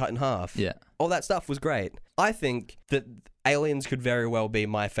after being cut in half. Yeah. All that stuff was great. I think that Aliens could very well be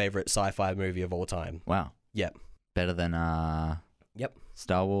my favorite sci-fi movie of all time. Wow. Yep. Better than Yep.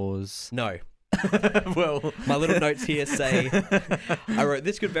 Star Wars. No. Well, my little notes here say I wrote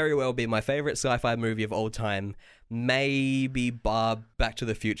this could very well be my favorite sci-fi movie of all time. Maybe Back to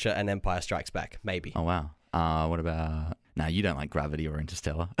the Future and Empire Strikes Back. Maybe. Oh wow. What about? No, you don't like Gravity or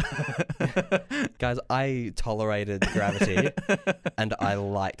Interstellar. Guys, I tolerated Gravity and I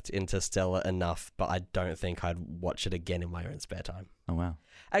liked Interstellar enough, but I don't think I'd watch it again in my own spare time. Oh wow.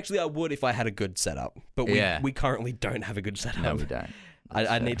 Actually, I would if I had a good setup, but we currently don't have a good setup. No, we don't.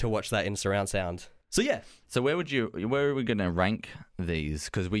 I need to watch that in surround sound. So yeah. So where are we going to rank these?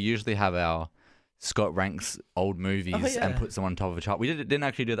 Because we usually have our Scott ranks old movies and puts them on top of a chart. We didn't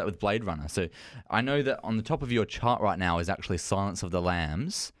actually do that with Blade Runner. So I know that on the top of your chart right now is actually Silence of the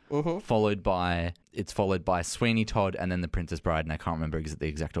Lambs, followed by Sweeney Todd and then The Princess Bride, and I can't remember the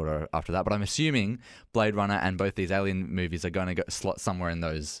exact order after that. But I'm assuming Blade Runner and both these Alien movies are going to slot somewhere in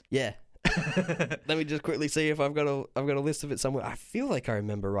those. Yeah. Let me just quickly see if I've got a list of it somewhere. I feel like I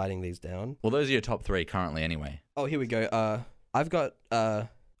remember writing these down. Well, those are your top 3 currently, anyway. Oh, here we go. I've got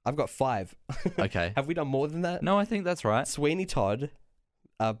 5. Okay. Have we done more than that? No, I think that's right. Sweeney Todd,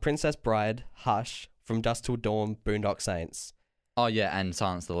 Princess Bride, Hush, From Dusk Till Dawn, Boondock Saints. Oh yeah, and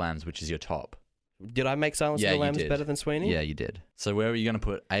Silence of the Lambs, which is your top. Did I make Silence of the Lambs better than Sweeney? Yeah, you did. So where are you going to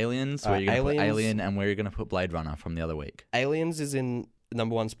put Aliens? Where are you going to put Alien? And where are you going to put Blade Runner from the other week? Aliens is in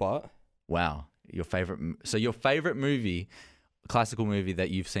number 1 spot. Wow. Your favorite movie, classical movie that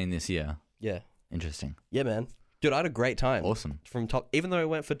you've seen this year. Yeah. Interesting. Yeah, man. Dude, I had a great time. Awesome. From top, even though it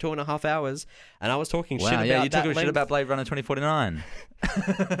went for 2.5 hours, and I was talking shit about you took that a shit about Blade Runner 2049.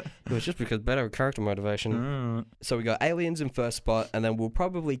 It was just because better character motivation. So we got Aliens in first spot, and then we'll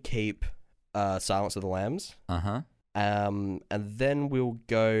probably keep Silence of the Lambs. Uh-huh. And then we'll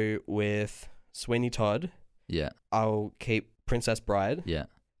go with Sweeney Todd. Yeah. I'll keep Princess Bride. Yeah.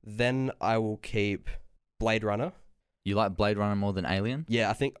 Then I will keep Blade Runner. You like Blade Runner more than Alien?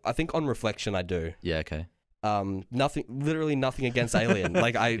 Yeah, I think on reflection I do. Yeah, okay. Literally nothing against Alien.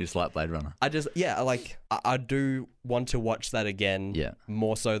 Like You just like Blade Runner. I do want to watch that again. Yeah.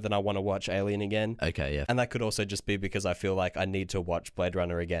 More so than I want to watch Alien again. Okay, yeah. And that could also just be because I feel like I need to watch Blade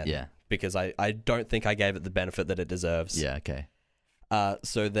Runner again. Yeah. Because I don't think I gave it the benefit that it deserves. Yeah, okay.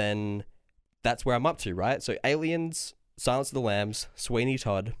 So then that's where I'm up to, right? So Aliens, Silence of the Lambs, Sweeney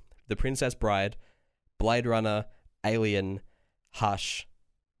Todd, The Princess Bride, Blade Runner, Alien, Hush,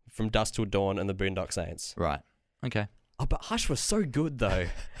 From Dusk Till Dawn, and The Boondock Saints. Right. Okay. Oh, but Hush was so good though.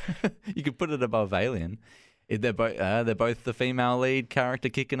 You could put it above Alien. They're both the female lead character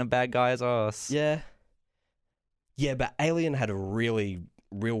kicking a bad guy's ass. Yeah. Yeah, but Alien had a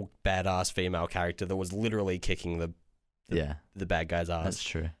real badass female character that was literally kicking the bad guy's ass. That's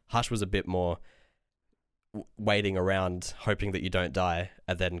true. Hush was a bit more waiting around, hoping that you don't die,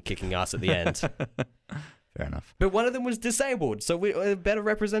 and then kicking ass at the end. Fair enough. But one of them was disabled, so we a better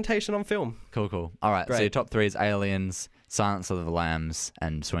representation on film. Cool. All right, Great. so your top 3 is Aliens, Silence of the Lambs,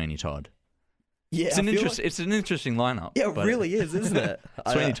 and Sweeney Todd. Yeah, it's an interesting lineup. Yeah, it really is, isn't it?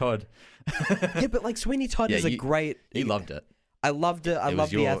 Sweeney Todd. Yeah, but like Sweeney Todd is a great. You loved it. I loved it. I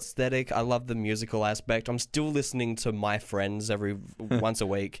loved the aesthetic. I loved the musical aspect. I'm still listening to My Friends every once a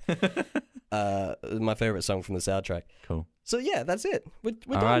week. My favorite song from the soundtrack. Cool. So yeah, that's it. We're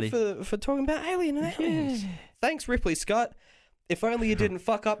done for talking about Alien and Aliens. Thanks, Ripley Scott. If only you didn't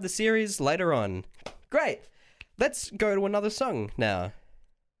fuck up the series later on. Great. Let's go to another song now.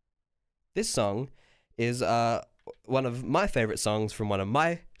 This song is one of my favorite songs from one of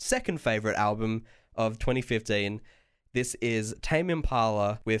my second favorite album of 2015. This is Tame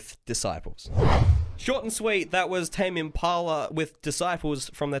Impala with Disciples. Short and sweet, that was Tame Impala with Disciples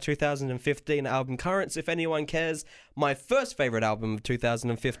from their 2015 album Currents. If anyone cares, my first favorite album of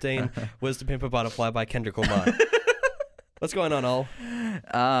 2015 was To Pimp a Butterfly by Kendrick Lamar. What's going on, Ol?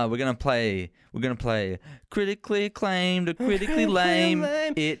 We're gonna play critically acclaimed or critically lame.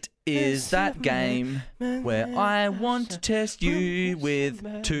 It is that game where I want to test you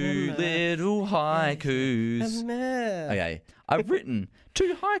with 2 little haikus. Okay, I've written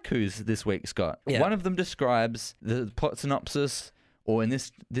 2 haikus this week, Scott. Yeah. One of them describes the plot synopsis, or in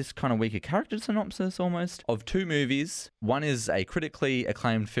this kind of week, a character synopsis almost, of 2 movies. One is a critically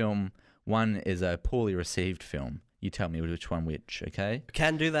acclaimed film. One is a poorly received film. You tell me which one which, okay?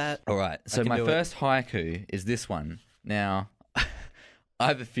 Can do that. All right. So my first haiku is this one. Now, I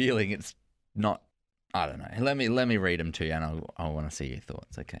have a feeling it's not. I don't know. Let me read them to you, and I want to see your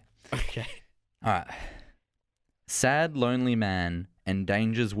thoughts. Okay. Okay. All right. Sad, lonely man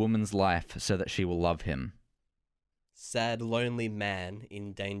endangers woman's life so that she will love him. Sad, lonely man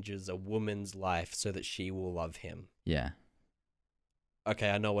endangers a woman's life so that she will love him. Yeah. Okay,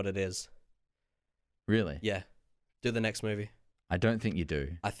 I know what it is. Really? Yeah. Do the next movie. I don't think you do.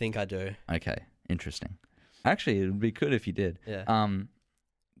 I think I do. Okay. Interesting. Actually, it would be good if you did. Yeah.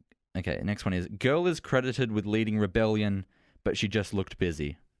 Okay, next one is, girl is credited with leading rebellion, but she just looked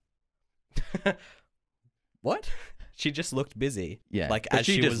busy. What? She just looked busy. Yeah. Like but as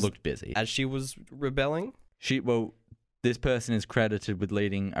she just was, looked busy. As she was rebelling? This person is credited with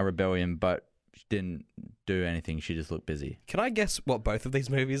leading a rebellion, but she didn't do anything. She just looked busy. Can I guess what both of these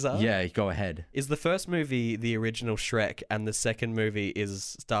movies are? Yeah, go ahead. Is the first movie the original Shrek and the second movie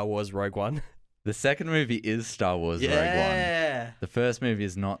is Star Wars Rogue One? The second movie is Star Wars Rogue One. Yeah. The first movie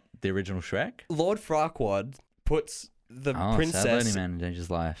is not the original Shrek. Lord Farquaad puts the Sad princess Lonely Man endangers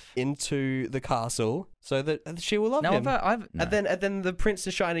life. into the castle so that she will love No, him. no. And then the Prince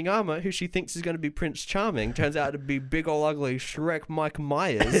in Shining Armor, who she thinks is going to be Prince Charming, turns out to be big ol' ugly Shrek Mike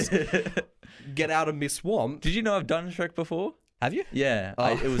Myers. Get out of me swamp. Did you know I've done Shrek before? Have you? Yeah, Oh.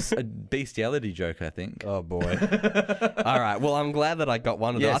 it was a bestiality joke, I think. Oh boy. All right. Well, I'm glad that I got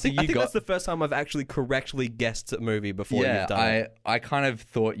one of them. Yeah, I so think you got- that's the first time I've actually correctly guessed a movie before Yeah, you've done it. I kind of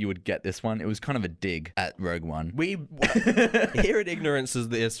thought you would get this one. It was kind of a dig at Rogue One. We here at Ignorance is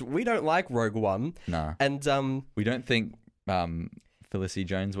this. We don't like Rogue One, Nah, and we don't think Felicity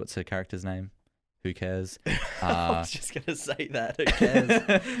Jones. What's her character's name? Who cares? I was just gonna say that. Who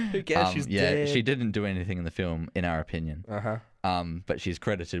cares? Who cares? She's yeah, dead. she didn't do anything in the film, in our opinion. But she's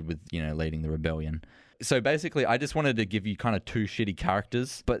credited with, leading the rebellion. So basically, I just wanted to give you kind of two shitty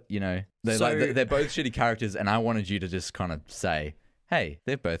characters, but they're both shitty characters, and I wanted you to just kind of say, hey,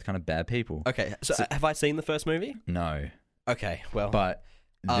 they're both kind of bad people. Okay. So have I seen the first movie? No, Okay. Well, but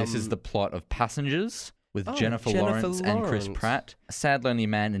this is the plot of Passengers with Oh, Jennifer Jennifer Lawrence and Chris Lawrence. Pratt. A sad, lonely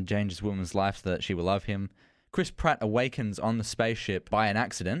man endanges a woman's life so that she will love him. Chris Pratt awakens on the spaceship by an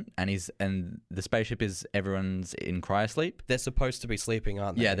accident, and the spaceship is everyone's in cryosleep. they're supposed to be sleeping,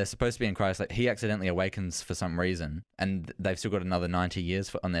 aren't they? Yeah, they're supposed to be in cryosleep. He accidentally awakens for some reason, and they've still got another 90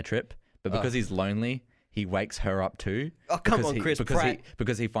 years on their trip. But because he's lonely, he wakes her up too. Oh, come on, Chris Pratt.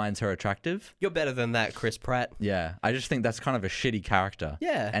 Because he finds her attractive. You're better than that, Chris Pratt. Yeah, I just think that's kind of a shitty character.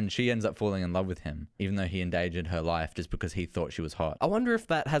 Yeah. And she ends up falling in love with him, even though he endangered her life just because he thought she was hot. I wonder if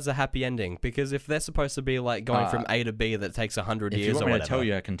that has a happy ending, because if they're supposed to be like going from A to B that takes 100 If years you or want me whatever. to tell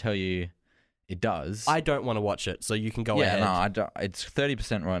you, I can tell you it does. I don't want to watch it, so you can go yeah, ahead. no, I don't. It's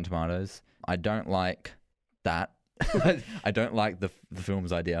 30% Rotten Tomatoes. I don't like that. I don't like the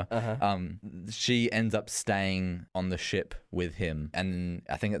film's idea. She ends up staying on the ship with him, and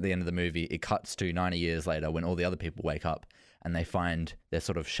I think at the end of the movie, it cuts to 90 years later when all the other people wake up and they find their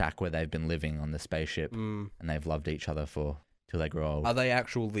sort of shack where they've been living on the spaceship, and they've loved each other till they grow old. Are they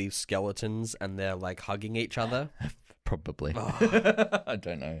actually skeletons and they're like hugging each other? Probably. I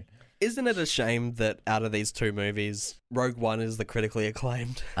don't know. Isn't it a shame that out of these two movies, Rogue One is the critically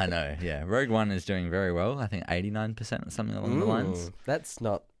acclaimed? I know. Yeah, Rogue One is doing very well. I think 89% or something along the lines. That's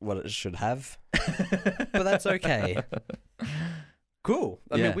not what it should have, but that's okay. Cool.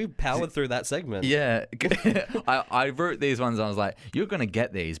 I Yeah. mean, we powered through that segment. Yeah, I wrote these ones. And I was like, "You're going to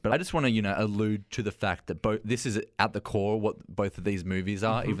get these," but I just want to, allude to the fact that this is at the core what both of these movies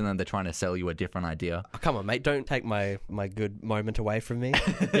are, even though they're trying to sell you a different idea. Oh, come on, mate! Don't take my good moment away from me.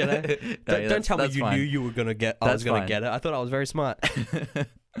 You know, Yeah, don't tell me that's you fine. knew you were gonna get. I That's was gonna fine. get it. I thought I was very smart.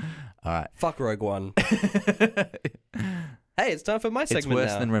 All right. Fuck Rogue One. Hey, it's time for my It's segment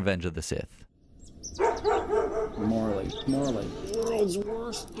worse now. than Revenge of the Sith. Morley. World's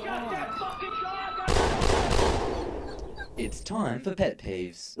worst dog. It's time for pet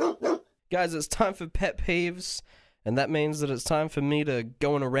peeves. Guys, it's time for pet peeves, and that means that it's time for me to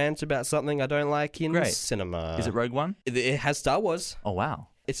go on a rant about something I don't like in Great. cinema. Is it Rogue One? It has Star Wars. Oh wow.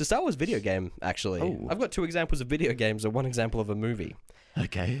 It's a Star Wars video game, actually. Oh. I've got two examples of video games and one example of a movie.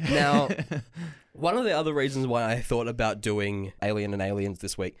 Okay. Now, one of the other reasons why I thought about doing Alien and Aliens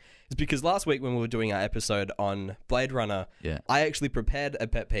this week is because last week when we were doing our episode on Blade Runner, Yeah. I actually prepared a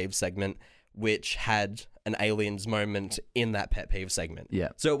pet peeve segment which had an Aliens moment in that pet peeve segment. Yeah.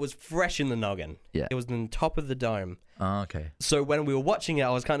 So it was fresh in the noggin. Yeah. It was in the top of the dome. Oh, okay. So when we were watching it, I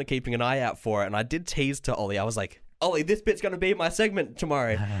was kind of keeping an eye out for it, and I did tease to Ollie. I was like, Ollie, this bit's going to be my segment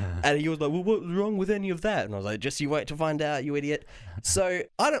tomorrow. And he was like, well, what's wrong with any of that? And I was like, just you wait to find out, you idiot. So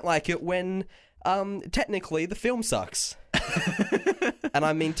I don't like it when technically the film sucks. And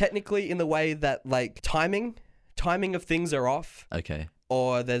I mean technically in the way that like timing of things are off, Okay.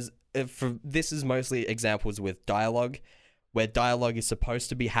 or this is mostly examples with dialogue, where dialogue is supposed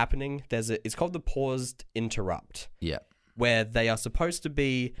to be happening. It's called the paused interrupt, Yeah. where they are supposed to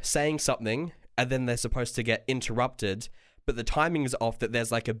be saying something and then they're supposed to get interrupted, but the timing is off, that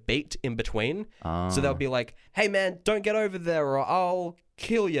there's like a beat in between. So they'll be like, hey man, don't get over there or I'll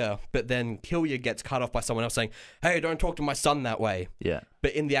kill you. But then kill you gets cut off by someone else saying, hey, don't talk to my son that way. Yeah.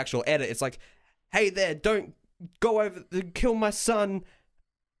 But in the actual edit, it's like, hey there, don't go over, kill my son.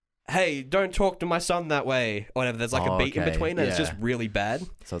 Hey, don't talk to my son that way. Or whatever. There's like a beat in Okay, between and it's yeah. just really bad.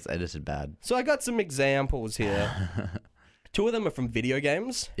 So it's edited bad. So I got some examples here. Two of them are from video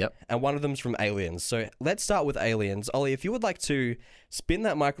games. Yep. And one of them's from Aliens. So let's start with Aliens. Ollie, if you would like to spin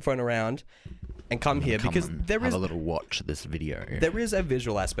that microphone around and come here, because have a little watch this video. there is a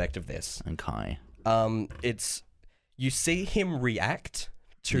visual aspect of this. Okay. It's you see him react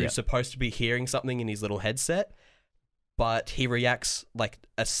to Yeah. supposed to be hearing something in his little headset, but he reacts like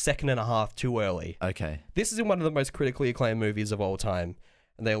a second and a half too early. Okay. This is in one of the most critically acclaimed movies of all time,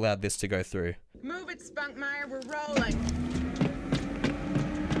 and they allowed this to go through. Move it, Spunkmeyer, we're rolling.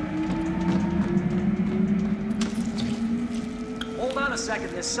 Hold on a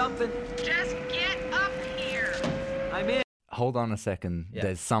second, there's something. Just get up here. I'm in. Hold on a second. Yeah.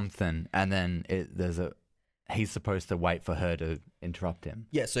 There's something, and then he's supposed to wait for her to interrupt him.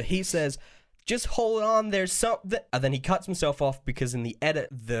 Yeah, so he says, just hold on, there's something. And then he cuts himself off because in the edit,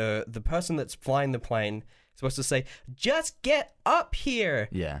 the person that's flying the plane is supposed to say, just get up here.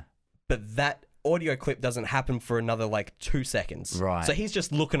 Yeah. But that audio clip doesn't happen for another like 2 seconds. Right. So he's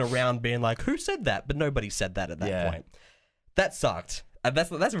just looking around being like, who said that? But nobody said that at that Yeah. point. That sucked. And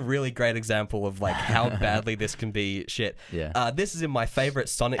that's a really great example of like how badly this can be shit. Yeah. This is in my favorite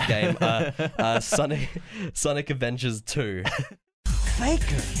Sonic game, Sonic Adventures 2.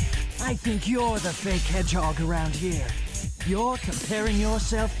 Faker, I think you're the fake hedgehog around here. You're comparing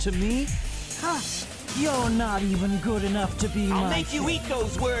yourself to me? Huh? You're not even good enough to be I'll my make you eat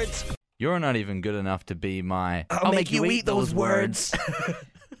those words. You're not even good enough to be my. I'll make you eat those words.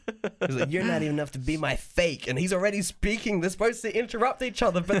 He's like, you're not even enough to be my fake, and he's already speaking. They're supposed to interrupt each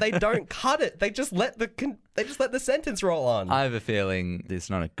other, but they don't cut it. They just let the sentence roll on. I have a feeling it's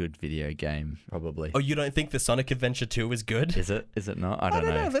not a good video game. Probably. Oh, you don't think the Sonic Adventure 2 is good? Is it? Is it not? I I don't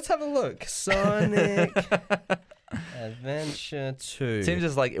don't know. know. Let's have a look. Sonic Adventure 2. Seems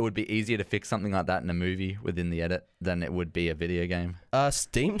as like it would be easier to fix something like that in a movie within the edit than it would be a video game.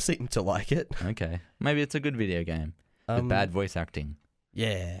 Steam seemed to like it. Okay, maybe it's a good video game with bad voice acting.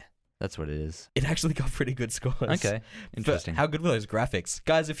 Yeah. That's what it is. It actually got pretty good scores. Okay, interesting. But how good were those graphics?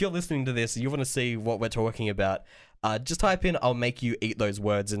 Guys, if you're listening to this and you want to see what we're talking about, just type in I'll make you eat those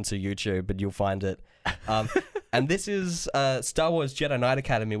words into YouTube and you'll find it. And this is Star Wars Jedi Knight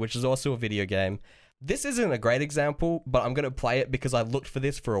Academy, which is also a video game. This isn't a great example, but I'm going to play it because I looked for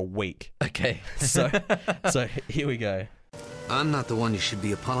this for a week. Okay. So here we go. I'm not the one you should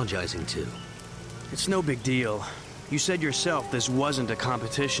be apologizing to. It's no big deal. You said yourself this wasn't a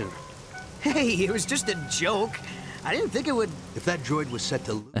competition. Hey, it was just a joke. I didn't think it would. If that droid was set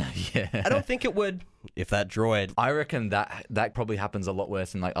to... Yeah. I don't think it would if that droid... I reckon that probably happens a lot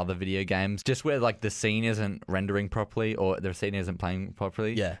worse in like other video games, just where like the scene isn't rendering properly or the scene isn't playing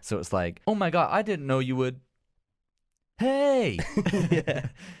properly. Yeah. So it's like, oh my god, I didn't know you would. Hey. Yeah.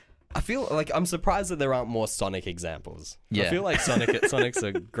 I feel like I'm surprised that there aren't more Sonic examples. Yeah. I feel like Sonic's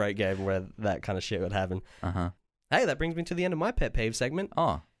a great game where that kind of shit would happen. Uh-huh. Hey, that brings me to the end of my pet peeve segment,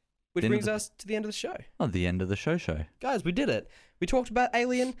 Oh. which Didn't- brings us to the end of the show. Oh, the end of the show. Guys, we did it. We talked about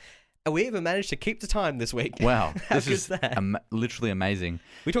Alien, and we even managed to keep the time this week. Wow. How This good's is that? literally amazing.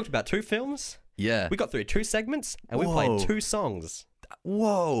 We talked about 2 films, Yeah. we got through 2 segments, and we Whoa. played 2 songs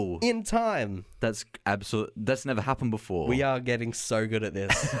Whoa. in time. That's that's never happened before. We are getting so good at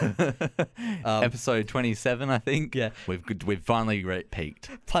this. Episode 27, I think. Yeah. We've finally peaked.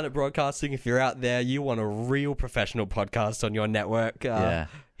 Planet Broadcasting, if you're out there, you want a real professional podcast on your network, Yeah.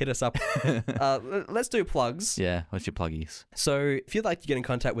 hit us up. Let's do plugs. Yeah. What's your pluggies? So if you'd like to get in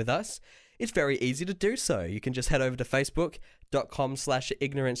contact with us, it's very easy to do so. You can just head over to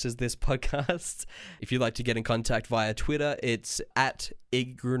facebook.com/ignorancesthispodcast. If you'd like to get in contact via Twitter, it's at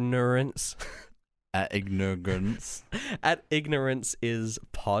ignorance. At ignorance. At ignorance is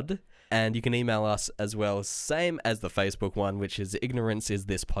pod. And you can email us as well, same as the Facebook one, which is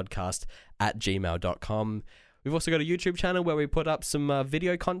ignoranceisthispodcast@gmail.com. We've also got a YouTube channel where we put up some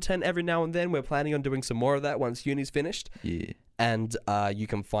video content every now and then. We're planning on doing some more of that once uni's finished. Yeah. And you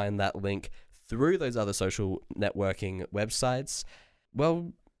can find that link through those other social networking websites.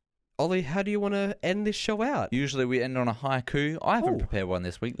 Well, Ollie, how do you want to end this show out? Usually we end on a haiku. I haven't Oh. prepared one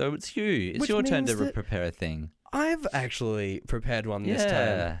this week, though. It's you. It's Which your turn means to that- prepare a thing. I've actually prepared one this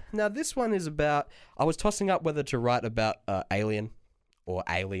Yeah. time. Now, this one is about... I was tossing up whether to write about Alien or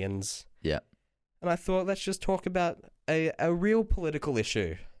aliens. Yeah. And I thought, let's just talk about a real political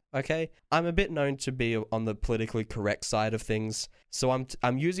issue, okay? I'm a bit known to be on the politically correct side of things, so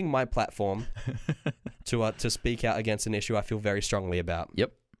I'm using my platform to speak out against an issue I feel very strongly about.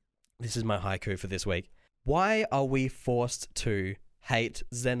 Yep. This is my haiku for this week. Why are we forced to hate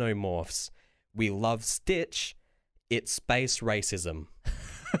xenomorphs? We love Stitch. It's space racism.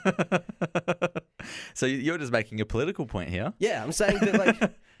 So you're just making a political point here. Yeah, I'm saying that like,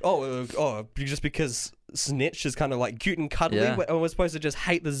 just because Snitch is kind of like cute and cuddly, Yeah. we're supposed to just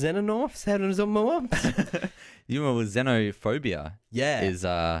hate the xenomorphs? You know, xenophobia Yeah. is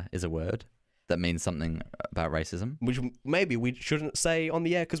a word that means something about racism. Which maybe we shouldn't say on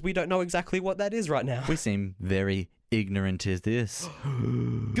the air because we don't know exactly what that is right now. We seem very ignorant is this?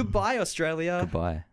 Goodbye, Australia. Goodbye.